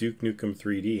think of Duke Nukem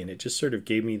 3D, and it just sort of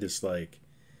gave me this, like,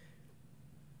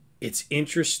 it's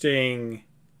interesting,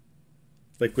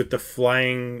 like, with the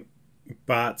flying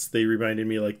bots, they reminded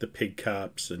me, like, the pig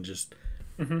cops, and just,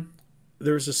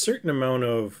 there was a certain amount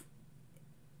of,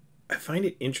 I find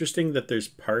it interesting that there's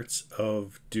parts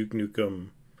of Duke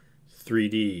Nukem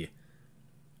 3D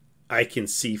I can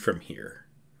see from here.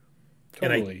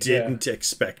 Totally, and I didn't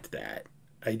expect that.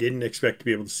 I didn't expect to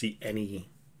be able to see any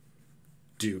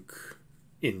Duke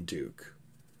in Duke.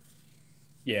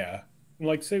 Yeah.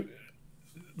 Like, say,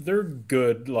 they're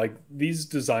good. Like, these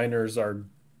designers are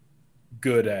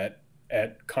good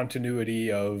at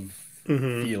continuity of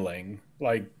feeling.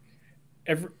 Like,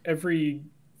 every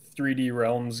 3D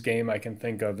Realms game I can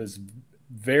think of is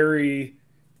very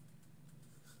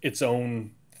its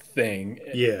own thing.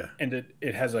 Yeah. And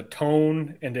it has a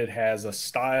tone and it has a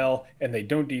style, and they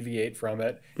don't deviate from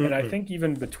it. And I think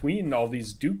even between all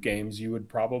these Duke games, you would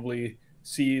probably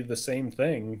see the same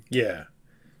thing. Yeah.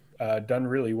 Done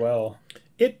really well.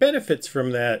 It benefits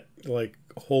from that, like,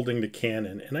 holding to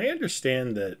canon. And I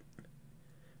understand that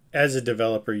as a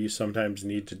developer, you sometimes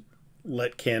need to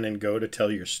let canon go to tell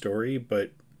your story.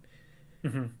 But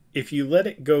if you let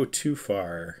it go too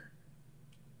far,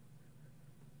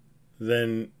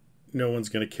 then no one's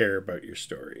going to care about your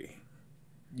story.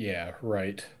 Yeah,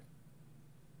 right.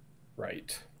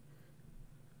 Right.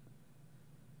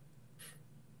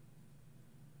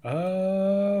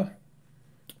 Uh,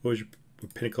 What was your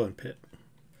pinnacle and pit?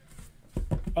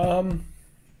 um,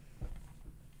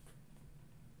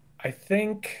 I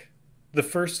think the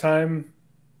first time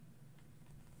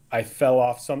I fell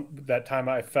off that time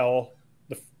I fell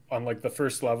on like the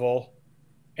first level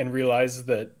and realized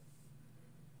that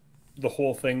the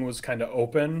whole thing was kind of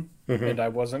open Mm-hmm. and I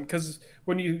wasn't, because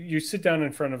when you sit down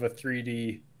in front of a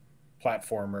 3D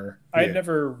platformer, I had Yeah.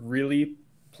 never really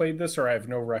played this, or I have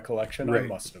no recollection. I Right.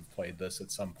 must have played this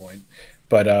at some point,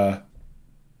 but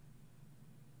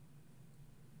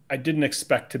I didn't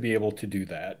expect to be able to do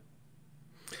that.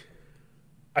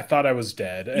 I thought I was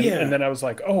dead, and Yeah. then I was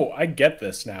like, oh, I get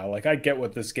this now. Like I get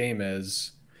what this game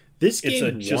is. This It's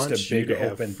a game just a wants you big to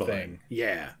have open fun. thing.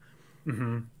 Yeah.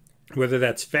 Hmm. Whether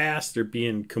that's fast or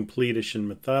being completish and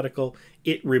methodical,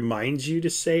 it reminds you to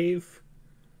save.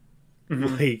 Hmm.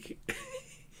 Like,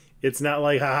 it's not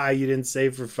like, haha, you didn't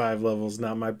save for 5 levels,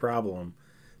 not my problem.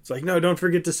 It's like, no, don't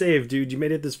forget to save, dude. You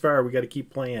made it this far. We got to keep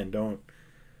playing. Don't.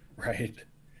 Right.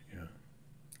 Yeah.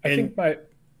 I And think my.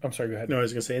 I'm sorry. Go ahead. no, I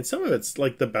was gonna say, and some of it's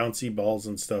like the bouncy balls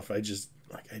and stuff. I just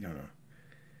like, I don't know.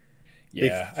 They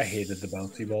Yeah, I hated the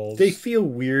bouncy they balls. feel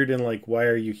weird and like, why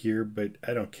are you here? But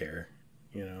I don't care.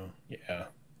 You know. Yeah.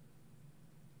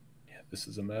 Yeah, this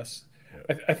is a mess.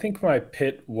 Yeah. I think my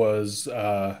pit was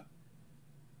I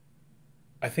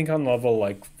think on level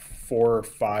like 4 or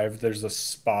 5, there's a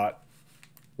spot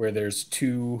where there's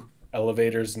two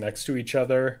elevators next to each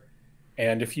other,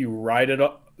 and if you ride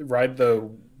the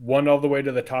one all the way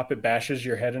to the top, it bashes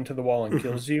your head into the wall and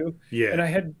kills you. And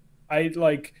Yeah. I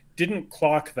like didn't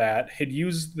clock that, had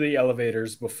used the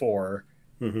elevators before,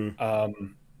 Hmm.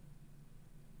 um,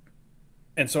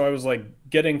 and so I was like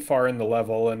getting far in the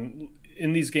level. And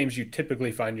in these games, you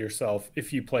typically find yourself,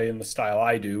 if you play in the style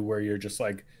I do, where you're just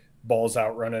like balls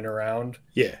out running around,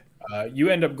 Yeah. you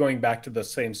end up going back to the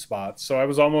same spot. So I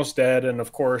was almost dead, and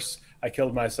of course I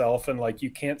killed myself. And like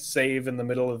you can't save in the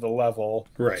middle of the level,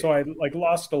 so Right. I like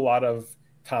lost a lot of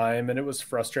time, and it was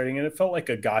frustrating. And it felt like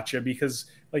a gotcha because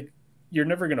like you're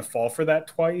never gonna fall for that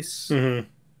twice, Hmm.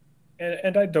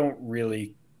 and I don't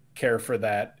really care for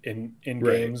that in Right.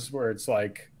 games where it's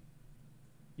like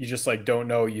you just like don't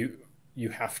know, you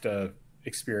have to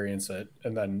experience it,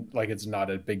 and then like it's not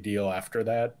a big deal after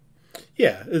that.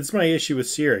 Yeah. It's my issue with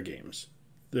Sierra games.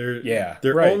 They're Yeah,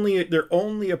 they're right. only they're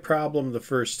only a problem the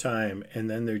first time, and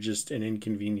then they're just an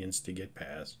inconvenience to get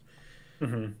past.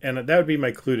 Hmm. And that would be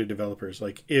my clue to developers.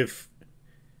 Like, if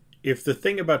the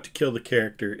thing about to kill the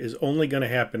character is only going to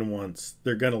happen once,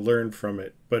 they're going to learn from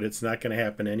it, but it's not going to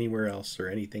happen anywhere else or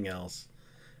anything else.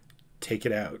 Take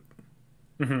it out.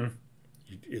 Hmm.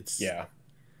 It's Yeah,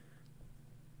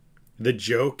 the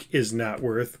joke is not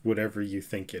worth whatever you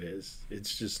think it is.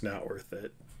 It's just not worth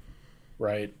it.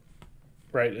 right,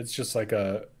 right. It's just like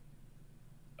a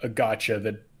gotcha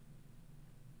that,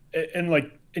 and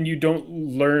like, and you don't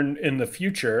learn in the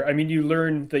future. I mean, you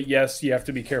learn that yes, you have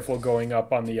to be careful going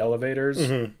up on the elevators,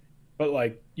 Hmm. but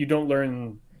like you don't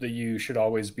learn that you should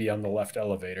always be on the left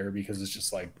elevator, because it's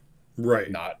just like Right.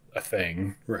 not a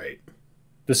thing. Right.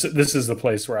 This is the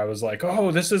place where I was like,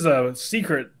 oh, this is a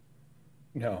secret.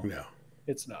 No, No.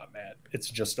 it's not, Matt. It's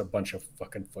just a bunch of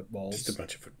fucking Just a footballs.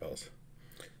 bunch of footballs.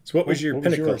 So, what was your What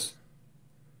was pinnacle? yours?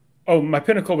 Oh, my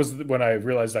pinnacle was when I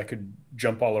realized I could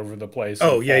jump all over the place and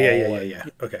Oh, yeah, yeah, yeah, fall. yeah, And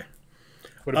yeah. Okay.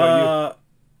 what about you? Uh,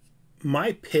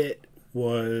 my pit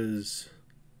was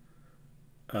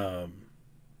um,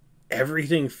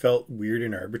 everything felt weird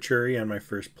and arbitrary on my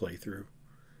first playthrough.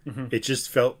 Hmm. It just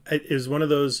felt, it was one of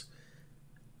those,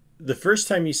 the first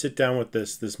time you sit down with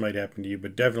this might happen to you,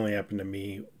 but definitely happened to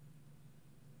me.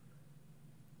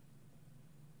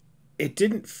 It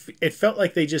didn't, it felt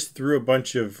like they just threw a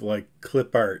bunch of like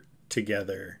clip art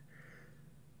together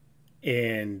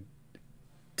and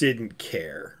didn't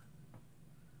care.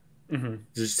 Hmm.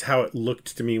 Just how it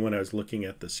looked to me when I was looking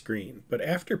at the screen. But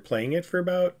after playing it for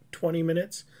about 20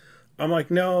 minutes, I'm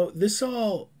like, no, this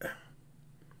all.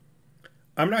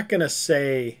 I'm not going to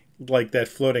say like that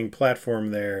floating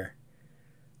platform there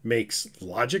makes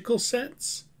logical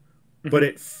sense, but Hmm.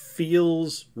 it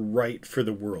feels right for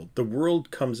the world. The world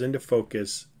comes into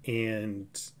focus and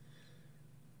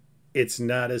it's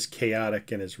not as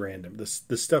chaotic and as random.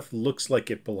 The stuff looks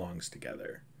like it belongs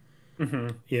together. Hmm.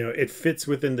 You know, it fits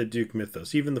within the Duke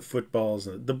mythos. Even the footballs,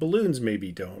 the balloons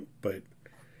maybe don't, but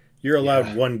you're allowed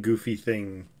Yeah, one goofy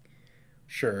thing.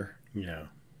 sure. You know,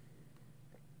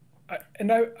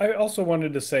 I also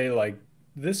wanted to say like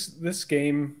this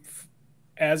game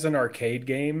as an arcade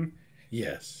game,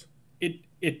 yes,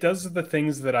 it does the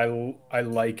things that I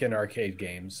like in arcade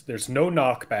games. There's no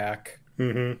knockback.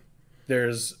 Mm-hmm.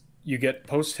 There's you get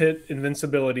post hit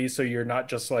invincibility, so you're not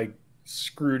just like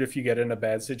screwed if you get in a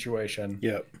bad situation.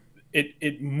 Yep.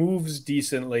 It moves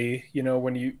decently. You know,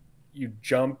 when you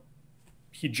jump,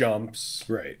 he jumps.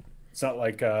 Right. It's not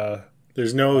like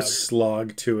There's no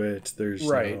slog to it. There's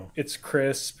right. no. It's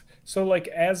crisp. So like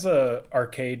as a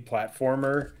arcade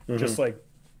platformer, Mm-hmm. just like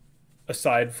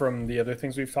aside from the other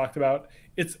things we've talked about,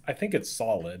 it's I think it's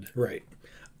solid. Right.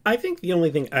 I think the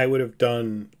only thing I would have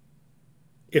done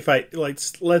if I like,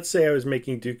 let's say I was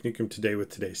making Duke Nukem today with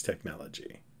today's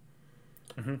technology,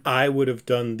 Hmm. I would have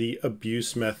done the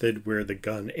abuse method where the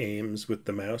gun aims with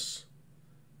the mouse.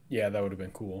 Yeah, that would have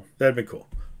been cool. That'd be cool.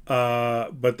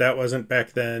 But that wasn't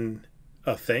back then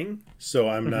a thing, so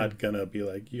I'm Hmm. not gonna be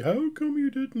like, how come you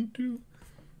didn't do?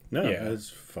 No, Yeah, it's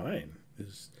fine. It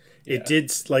yeah,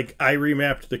 did like I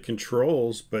remapped the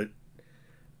controls, but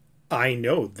I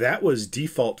know that was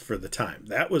default for the time.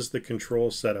 That was the control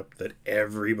setup that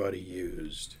everybody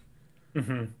used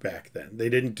hmm, back then. They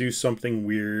didn't do something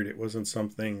weird. It wasn't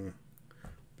something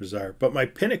bizarre. But my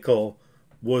pinnacle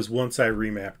was once I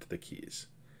remapped the keys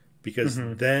because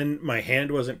hmm, then my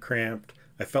hand wasn't cramped.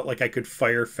 I felt like I could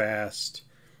fire fast.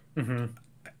 hmm.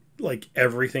 Like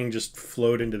everything just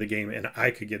flowed into the game, and I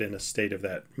could get in a state of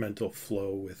that mental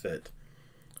flow with it.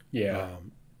 Yeah,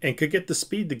 Um, and could get the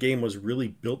speed the game was really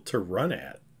built to run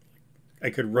at. I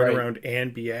could run right. around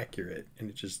and be accurate, and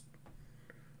it just,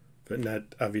 but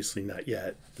not obviously not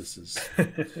yet. This is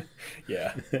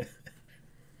Yeah,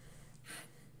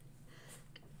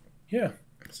 yeah.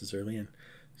 this is early in,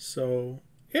 so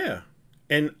yeah,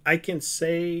 and I can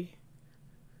say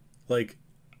like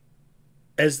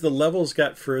as the levels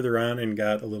got further on and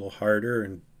got a little harder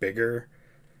and bigger,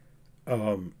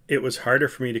 it was harder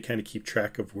for me to kind of keep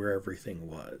track of where everything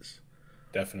was.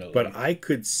 But Definitely. I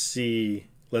could see,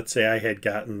 let's say I had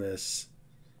gotten this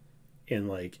in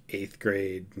like eighth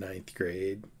grade, ninth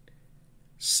grade.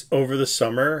 Over the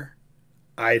summer,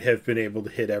 I'd have been able to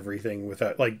hit everything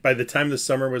without, like, by the time the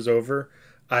summer was over,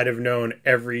 I'd have known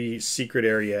every secret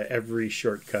area, every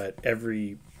shortcut,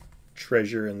 every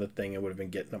treasure in the thing. I would have been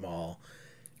getting them all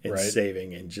and Right.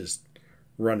 saving and just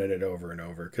running it over and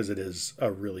over because it is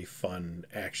a really fun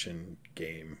action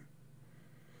game.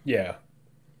 Yeah.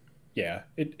 Yeah.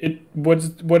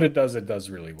 What it does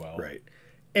really well. Right.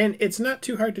 And it's not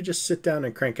too hard to just sit down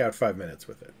and crank out 5 minutes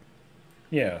with it.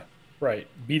 Yeah. Right.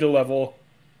 Beat a level,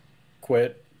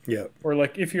 quit. Yep. Or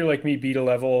like if you're like me, beat a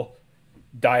level,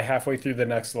 die halfway through the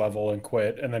next level and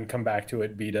quit and then come back to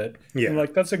it, beat it. And Yeah.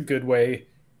 like that's a good way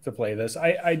to play this.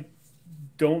 I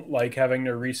don't like having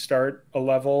to restart a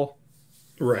level.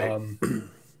 Right. Um,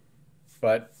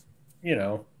 but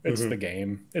it's Hmm. the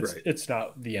game. It's Right. it's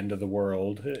not the end of the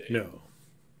world. No.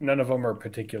 None of them are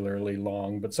particularly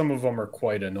long, but some of them are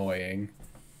quite annoying.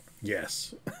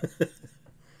 Yes.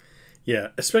 Yeah.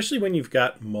 Especially when you've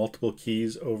got multiple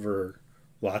keys over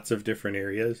lots of different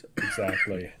areas.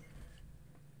 Exactly.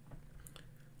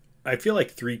 I feel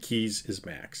like 3 keys is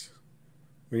max.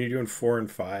 When you're doing 4 and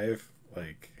 5,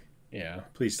 like, Yeah.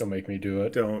 please Don't make me do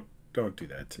it. don't do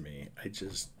that to me. I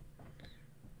just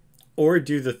or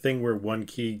do the thing where one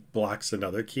key blocks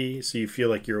another key, so you feel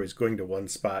like you're always going to one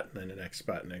spot and then the next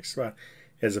spot, next spot,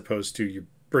 as opposed to you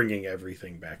bringing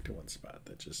everything back to one spot.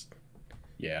 That just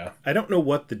Yeah. I don't know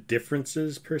what the difference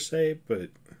is per se, but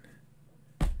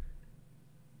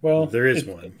Well, there is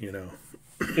one.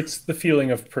 it's the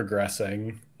feeling of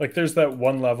progressing. Like there's that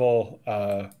one level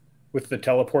with the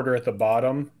teleporter at the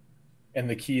bottom and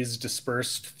the keys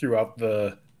dispersed throughout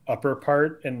the upper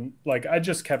part and like I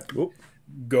just kept Oh,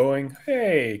 going,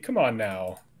 "Hey, come on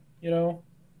now." You know?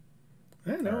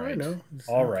 I All know, I right. know.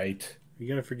 All right. You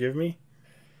gonna forgive me?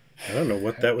 I don't know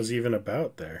what that was even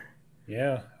about there.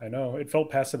 Yeah, I know. It felt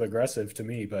passive aggressive to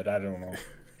me, but I don't know.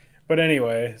 But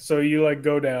anyway, so you like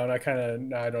go down. I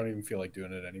don't even feel like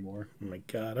doing it anymore Oh my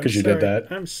god, I'm because you did sorry.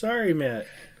 that. I'm sorry, Matt.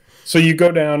 So you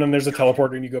go down and there's a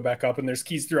teleporter and you go back up and there's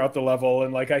keys throughout the level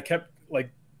and like I kept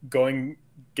like going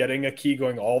getting a key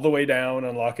going all the way down,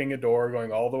 unlocking a door,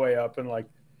 going all the way up and like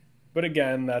but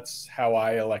again, that's how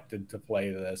I elected to play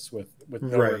this with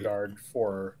no Right. regard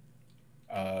for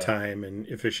uh Time and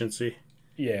efficiency.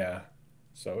 yeah.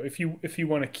 So if you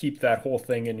want to keep that whole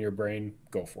thing in your brain,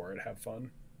 go for it. Have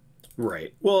fun.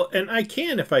 Right. Well, and I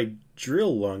can if I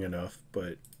drill long enough,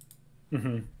 but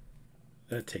Hmm.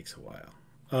 that takes a while.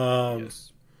 Um,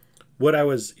 Yes. what I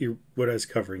was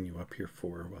covering you up here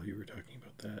for while you were talking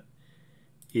about that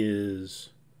is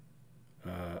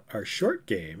our short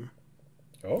game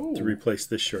to Oh. replace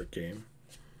this short game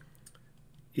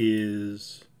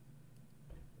is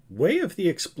Way of the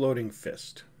Exploding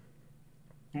Fist.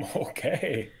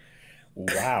 Okay.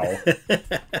 Wow.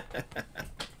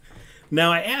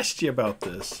 Now, I asked you about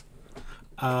this.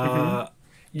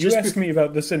 You asked me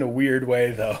about this in a weird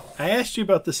way, though. I asked you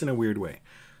about this in a weird way.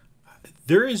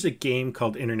 There is a game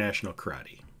called International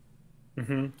Karate.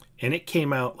 Mm-hmm. And it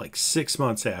came out like 6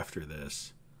 months after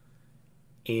this.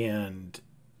 And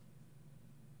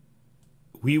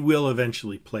we will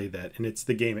eventually play that. And it's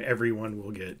the game everyone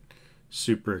will get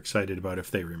super excited about if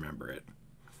they remember it.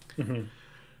 Mm-hmm.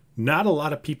 Not a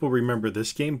lot of people remember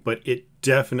this game, but it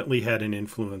definitely had an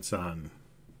influence on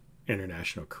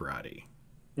International Karate.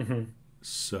 Mm-hmm.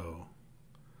 So,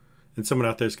 and someone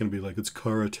out there is going to be like, it's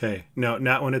karate. No,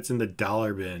 not when it's in the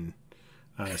dollar bin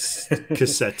on a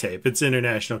cassette tape. It's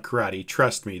International Karate.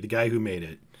 Trust me, the guy who made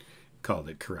it called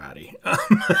it karate.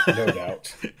 No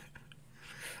doubt.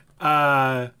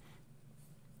 I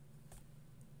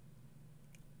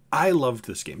loved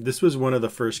this game. This was one of the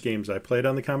first games I played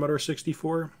on the Commodore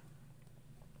 64.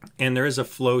 And there is a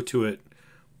flow to it,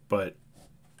 but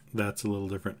that's a little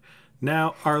different.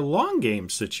 Now, our long game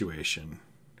situation.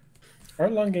 Our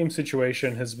long game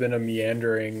situation has been a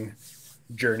meandering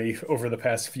journey over the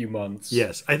past few months.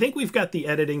 Yes, I think we've got the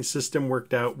editing system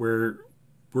worked out where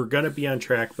we're going to be on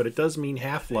track, but it does mean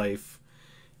Half-Life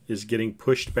is getting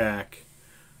pushed back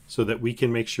so that we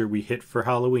can make sure we hit for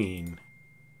Halloween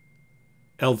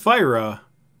Elvira,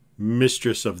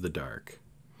 Mistress of the Dark.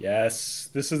 Yes,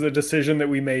 this is a decision that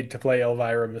we made to play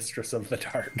Elvira, Mistress of the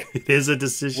Dark. It is a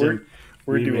decision.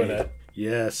 We're doing it.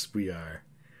 Yes, we are.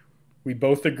 We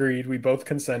both agreed. We both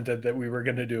consented that we were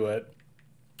going to do it.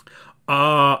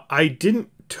 I didn't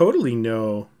totally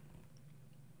know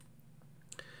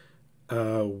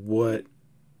what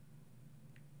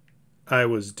I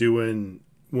was doing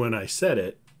when I said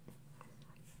it.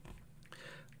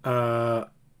 And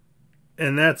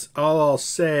that's all I'll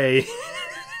say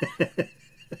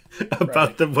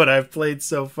about what I've played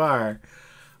so far.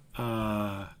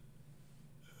 But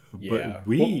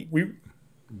we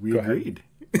agreed.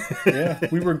 Yeah,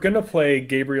 we were going to play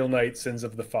Gabriel Knight, Sins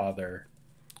of the Father.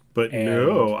 But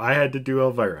no, I had to do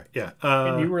Elvira. Yeah.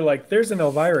 And you were like, there's an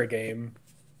Elvira game.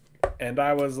 And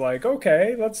I was like,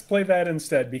 okay, let's play that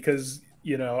instead. Because,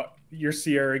 you know, your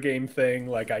Sierra game thing,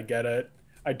 like, I get it.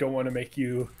 I don't want to make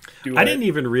you do it. I didn't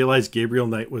even realize Gabriel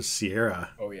Knight was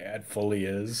Sierra. Oh, yeah, it fully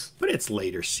is. But it's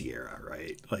later Sierra,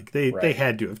 right? Like, they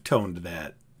had to have toned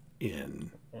that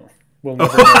in. We'll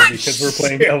never know because we're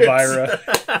playing Elvira.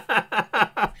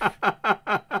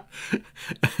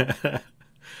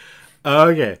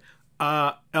 Okay.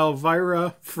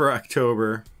 Elvira for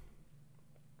October.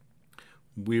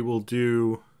 We will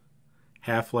do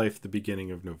Half-Life the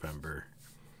beginning of November.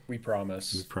 We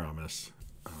promise. We promise.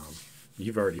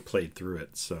 You've already played through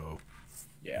it, so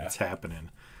yeah, it's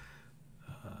happening.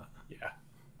 Yeah.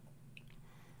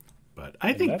 But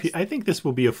I think this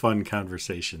will be a fun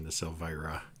conversation, this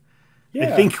Elvira.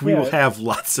 Yeah, I think we will have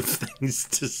lots of things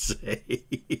to say.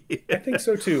 I think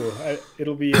so too.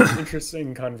 It'll be an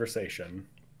interesting conversation.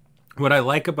 What I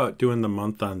like about doing the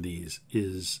month on these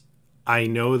is I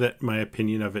know that my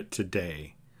opinion of it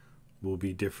today will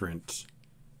be different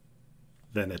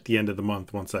than at the end of the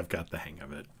month once I've got the hang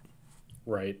of it.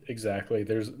 Right, exactly.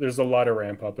 There's a lot of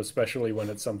ramp up, especially when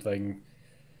it's something,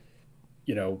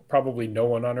 you know, probably no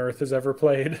one on Earth has ever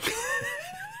played.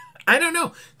 I don't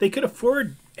know. They could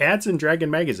afford ads in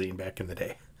Dragon Magazine back in the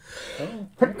day. Oh,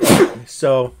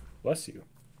 so bless you.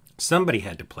 Somebody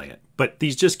had to play it. But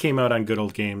these just came out on Good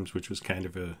Old Games, which was kind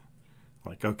of a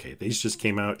like, okay, these just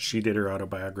came out. She did her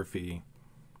autobiography.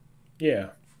 Yeah.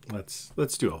 Let's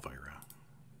do Elvira.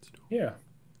 Yeah.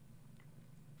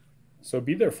 So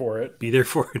be there for it. Be there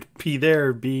for it. Be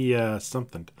there. Be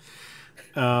something.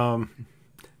 All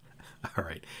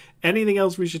right. Anything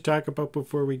else we should talk about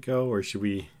before we go, or should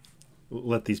we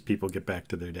let these people get back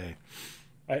to their day?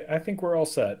 I think we're all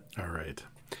set. All right.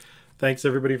 Thanks,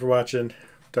 everybody, for watching.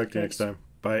 Talk to you next time.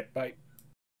 Bye. Bye.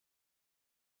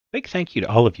 Big thank you to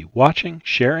all of you watching,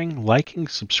 sharing, liking,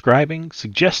 subscribing,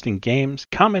 suggesting games,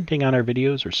 commenting on our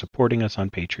videos, or supporting us on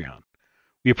Patreon.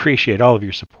 We appreciate all of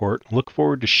your support and look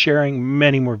forward to sharing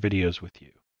many more videos with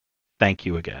you. Thank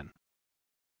you again.